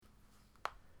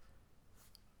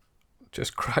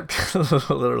just cracked,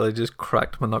 literally just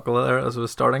cracked my knuckle there as I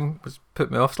was starting, which put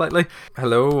me off slightly.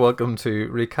 Hello, welcome to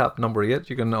recap number 8.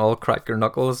 You can all crack your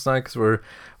knuckles now because we're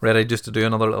ready just to do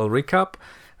another little recap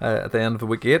at the end of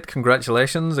week 8.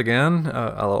 Congratulations again.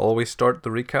 I'll always start the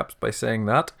recaps by saying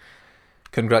that.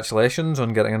 Congratulations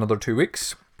on getting another 2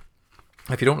 weeks.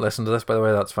 If you don't listen to this, by the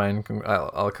way, that's fine.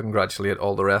 I'll congratulate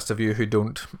all the rest of you who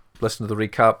don't listen to the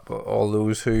recap, all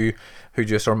those who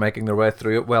just are making their way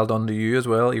through it. Well done to you as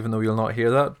well, even though you'll not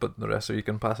hear that, but the rest of you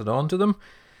can pass it on to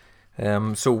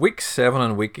them. So week 7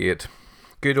 and week 8.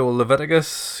 Good old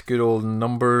Leviticus, good old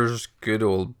Numbers, good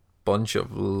old bunch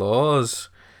of laws.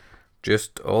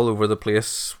 Just all over the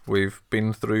place. We've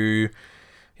been through,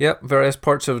 various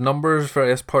parts of Numbers,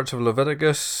 various parts of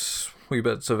Leviticus, wee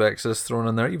bits of Exodus thrown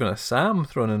in there, even a Psalm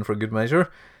thrown in for good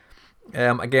measure.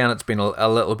 Again, it's been a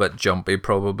little bit jumpy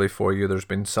probably for you. There's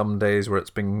been some days where it's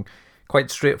been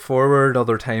quite straightforward.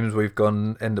 Other times we've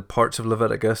gone into parts of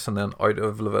Leviticus and then out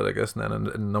of Leviticus and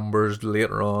then in Numbers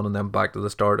later on and then back to the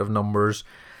start of Numbers.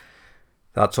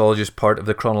 That's all just part of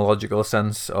the chronological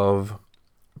sense of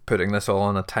putting this all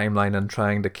on a timeline and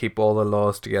trying to keep all the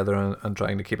laws together and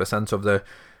trying to keep a sense of the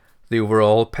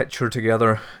overall picture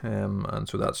together, and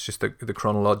so that's just the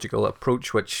chronological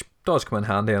approach, which does come in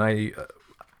handy. And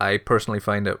I personally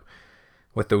find it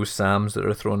with those Psalms that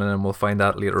are thrown in, and we'll find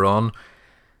that later on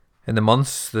in the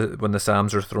months when the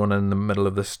Psalms are thrown in the middle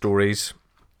of the stories,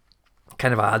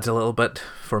 kind of adds a little bit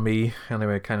for me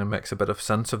anyway. Kind of makes a bit of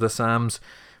sense of the Psalms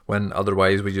when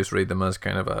otherwise we just read them as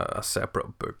kind of a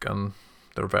separate book, and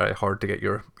they're very hard to get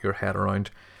your head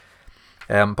around.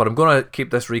 But I'm going to keep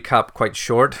this recap quite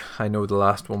short. I know the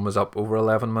last one was up over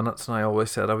 11 minutes, and I always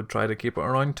said I would try to keep it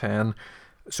around 10.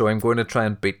 So I'm going to try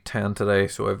and beat 10 today,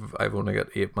 so I've only got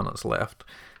 8 minutes left.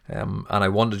 And I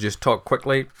want to just talk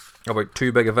quickly about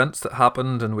 2 big events that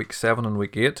happened in week 7 and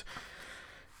week 8.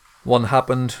 One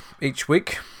happened each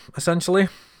week, essentially.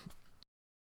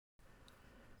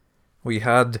 We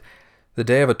had the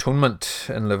Day of Atonement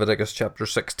in Leviticus chapter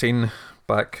 16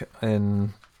 back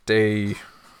in day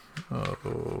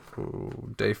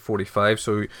 45.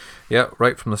 So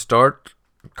right from the start,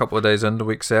 a couple of days into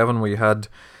week 7, we had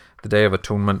the Day of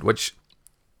Atonement, which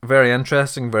very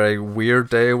interesting, very weird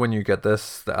day when you get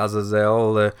this, the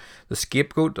Azazel, the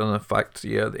scapegoat. And in fact,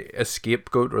 the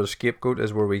scapegoat or the scapegoat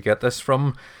is where we get this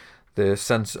from, the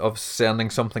sense of sending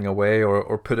something away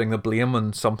or putting the blame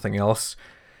on something else.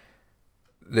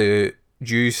 The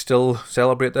Jews still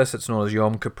celebrate this. It's known as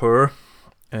Yom Kippur,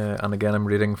 and again I'm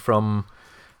reading from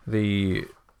the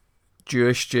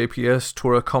Jewish JPS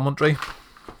Torah commentary,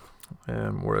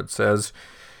 where it says,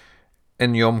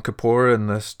 in Yom Kippur, in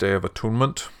this Day of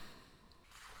Atonement,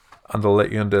 and I'll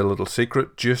let you into a little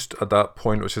secret, just at that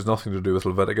point, which has nothing to do with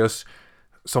Leviticus,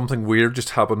 something weird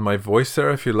just happened in my voice there.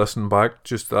 If you listen back,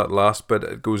 just that last bit,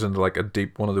 it goes into like a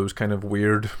deep, one of those kind of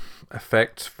weird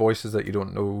effects, voices that you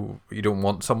don't know, you don't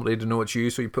want somebody to know it's you,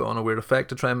 so you put on a weird effect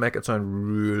to try and make it sound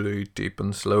really deep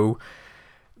and slow.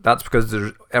 That's because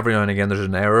there's every now and again there's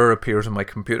an error appears on my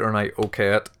computer and I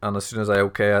okay it, and as soon as I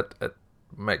okay it, it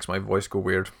makes my voice go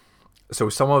weird. So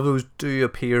some of those do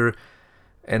appear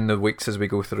in the weeks as we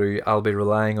go through. I'll be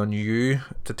relying on you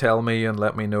to tell me and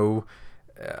let me know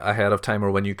ahead of time or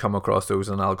when you come across those,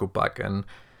 and I'll go back in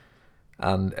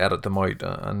and edit them out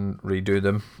and redo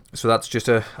them. So that's just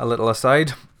a little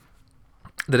aside.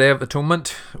 The Day of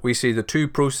Atonement, we see the 2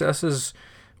 processes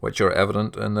which are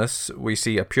evident in this. We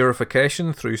see a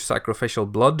purification through sacrificial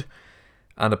blood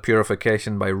and a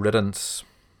purification by riddance.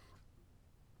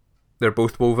 They're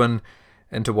both woven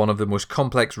into one of the most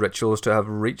complex rituals to have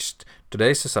reached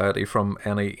today's society from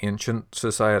any ancient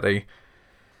society.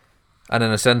 And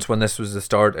in a sense, when this was the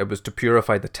start, it was to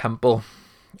purify the temple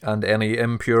and any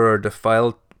impure or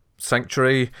defiled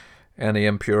sanctuary. Any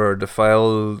impure or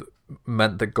defiled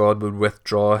meant that God would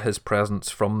withdraw his presence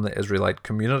from the Israelite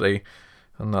community.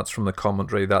 And that's from the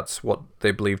commentary. That's what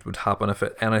they believed would happen if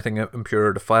anything impure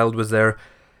or defiled was there.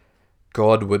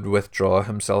 God would withdraw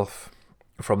himself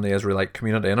from the Israelite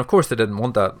community. And of course they didn't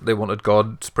want that. They wanted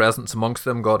God's presence amongst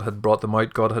them. God had brought them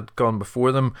out. God had gone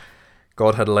before them.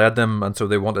 God had led them. And so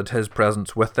they wanted his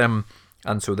presence with them.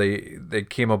 And so they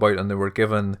came about and they were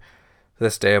given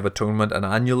this Day of Atonement, an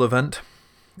annual event,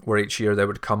 where each year they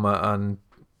would come and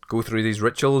go through these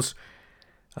rituals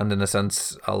and in a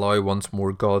sense allow once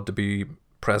more God to be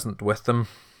present with them.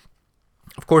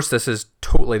 Of course, this is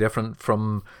totally different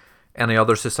from any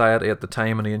other society at the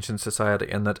time, in the ancient society,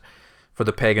 in that for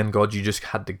the pagan god you just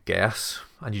had to guess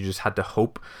and you just had to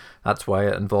hope. That's why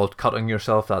it involved cutting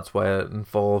yourself. That's why it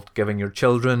involved giving your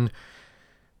children,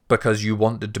 because you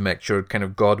wanted to make sure kind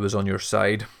of God was on your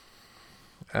side.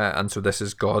 And so this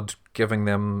is God giving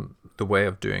them the way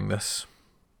of doing this.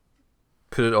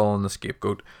 Put it all on the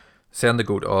scapegoat. Send the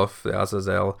goat off, the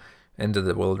Azazel, into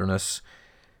the wilderness,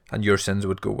 and your sins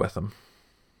would go with him.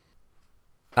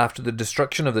 After the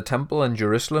destruction of the temple in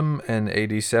Jerusalem in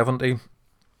AD 70,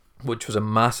 which was a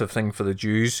massive thing for the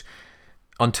Jews,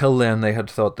 until then they had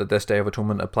thought that this Day of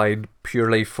Atonement applied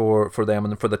purely for them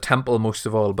and for the temple most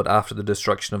of all, but after the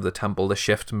destruction of the temple, the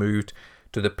shift moved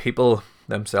to the people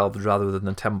themselves rather than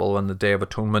the temple, and the Day of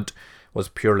Atonement was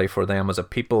purely for them as a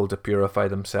people to purify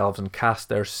themselves and cast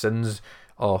their sins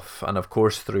off. And of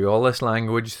course, through all this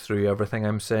language, through everything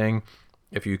I'm saying,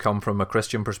 if you come from a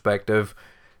Christian perspective,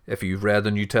 if you've read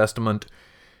the New Testament,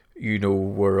 you know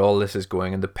where all this is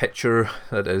going, and the picture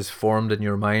that is formed in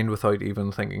your mind without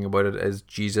even thinking about it is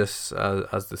Jesus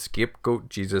as the scapegoat,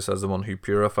 Jesus as the one who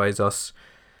purifies us,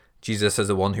 Jesus as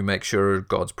the one who makes sure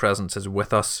God's presence is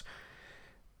with us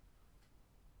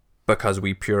because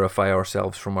we purify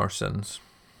ourselves from our sins.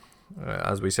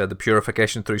 As we said, the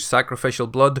purification through sacrificial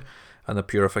blood and the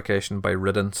purification by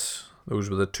riddance. Those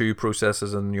were the two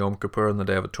processes in Yom Kippur and the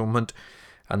Day of Atonement,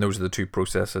 and those are the two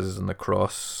processes in the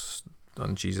cross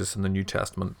and Jesus in the New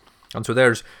Testament. And so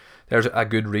there's a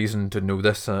good reason to know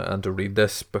this and to read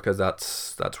this, because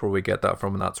that's where we get that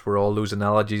from, and that's where all those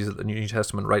analogies that the New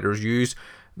Testament writers use,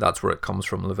 that's where it comes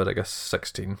from, Leviticus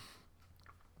 16.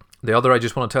 The other I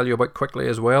just want to tell you about quickly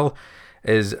as well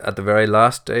is at the very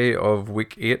last day of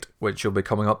week 8, which you'll be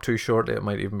coming up to shortly. It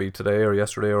might even be today or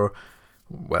yesterday or,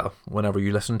 well, whenever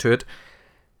you listen to it.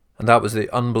 And that was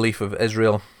the unbelief of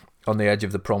Israel on the edge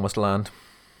of the promised land.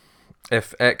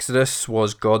 If Exodus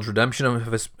was God's redemption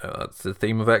of his, that's the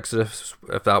theme of Exodus,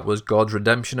 if that was God's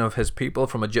redemption of his people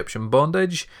from Egyptian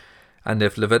bondage, and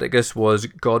if Leviticus was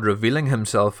God revealing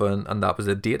himself, and that was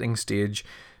the dating stage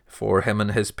for him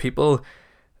and his people,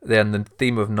 then the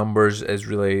theme of Numbers is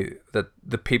really that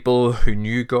the people who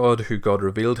knew God, who God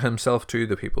revealed himself to,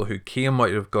 the people who came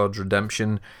out of God's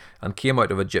redemption and came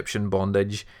out of Egyptian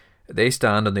bondage, they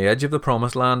stand on the edge of the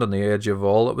promised land, on the edge of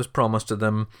all that was promised to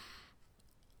them,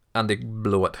 and they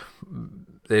blow it.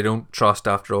 They don't trust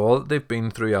after all that they've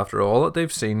been through, after all that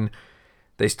they've seen.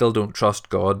 They still don't trust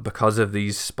God because of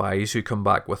these spies who come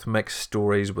back with mixed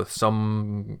stories, with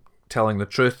some telling the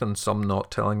truth and some not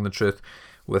telling the truth,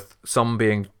 with some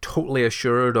being totally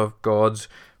assured of God's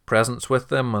presence with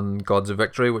them and God's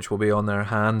victory, which will be on their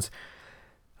hands,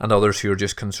 and others who are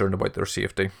just concerned about their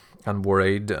safety and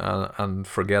worried and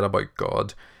forget about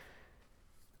God.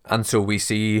 And so we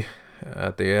see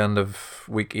at the end of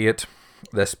week 8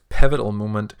 this pivotal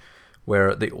moment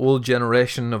where the old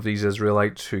generation of these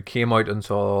Israelites who came out and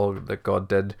saw all that God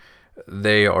did,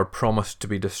 they are promised to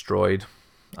be destroyed,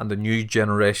 and the new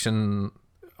generation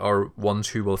are ones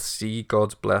who will see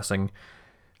God's blessing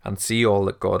and see all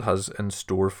that God has in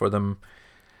store for them.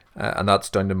 And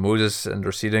that's down to Moses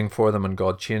interceding for them and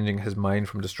God changing his mind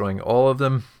from destroying all of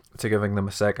them to giving them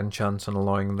a second chance and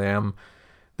allowing them,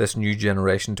 this new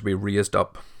generation, to be raised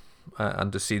up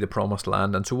and to see the promised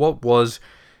land. And so what was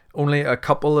only a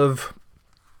couple of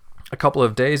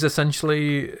days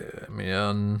essentially,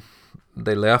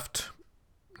 they left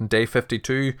day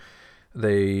 52,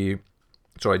 day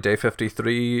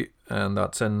 53, and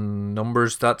that's in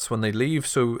Numbers, that's when they leave.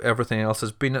 So everything else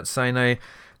has been at Sinai.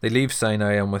 They leave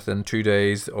Sinai, and within 2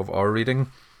 days of our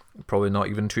reading, probably not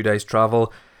even 2 days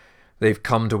travel, they've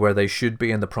come to where they should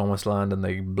be in the promised land, and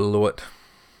they blow it.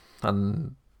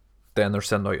 And then they're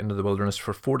sent out into the wilderness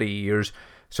for 40 years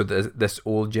so that this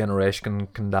old generation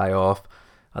can die off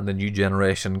and the new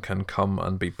generation can come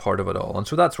and be part of it all. And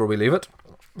so that's where we leave it.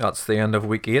 That's the end of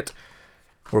week 8,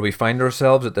 where we find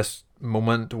ourselves at this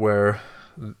moment where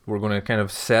we're going to kind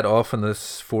of set off in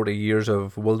this 40 years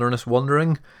of wilderness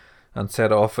wandering and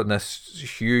set off in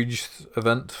this huge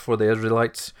event for the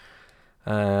Israelites.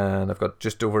 And I've got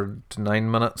just over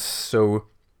 9 minutes, so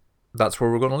that's where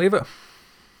we're going to leave it.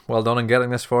 Well done in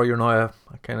getting this far. You're now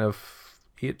a kind of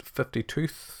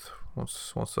 8:52th.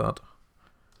 What's that?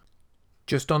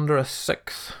 Just under a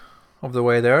sixth of the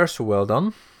way there, so well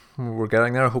done. We're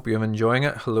getting there. I hope you're enjoying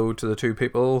it. Hello to the two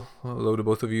people. Hello to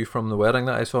both of you from the wedding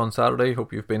that I saw on Saturday.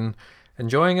 Hope you've been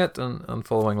enjoying it and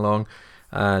following along.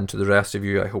 And to the rest of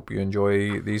you, I hope you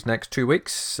enjoy these next 2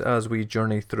 weeks as we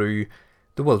journey through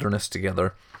the wilderness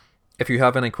together. If you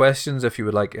have any questions, if you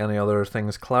would like any other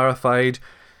things clarified,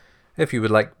 if you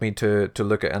would like me to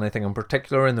look at anything in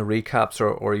particular in the recaps,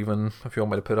 or even if you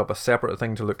want me to put up a separate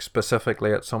thing to look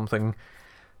specifically at something,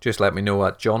 just let me know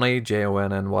at Johnny,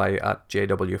 Jonny, at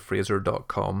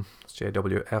jwfraser.com. It's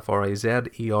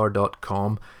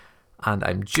jwfrazer.com. And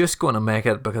I'm just going to make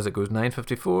it because it goes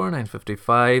 9:54,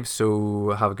 9:55,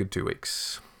 so have a good 2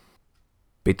 weeks.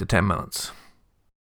 Beat the 10 minutes.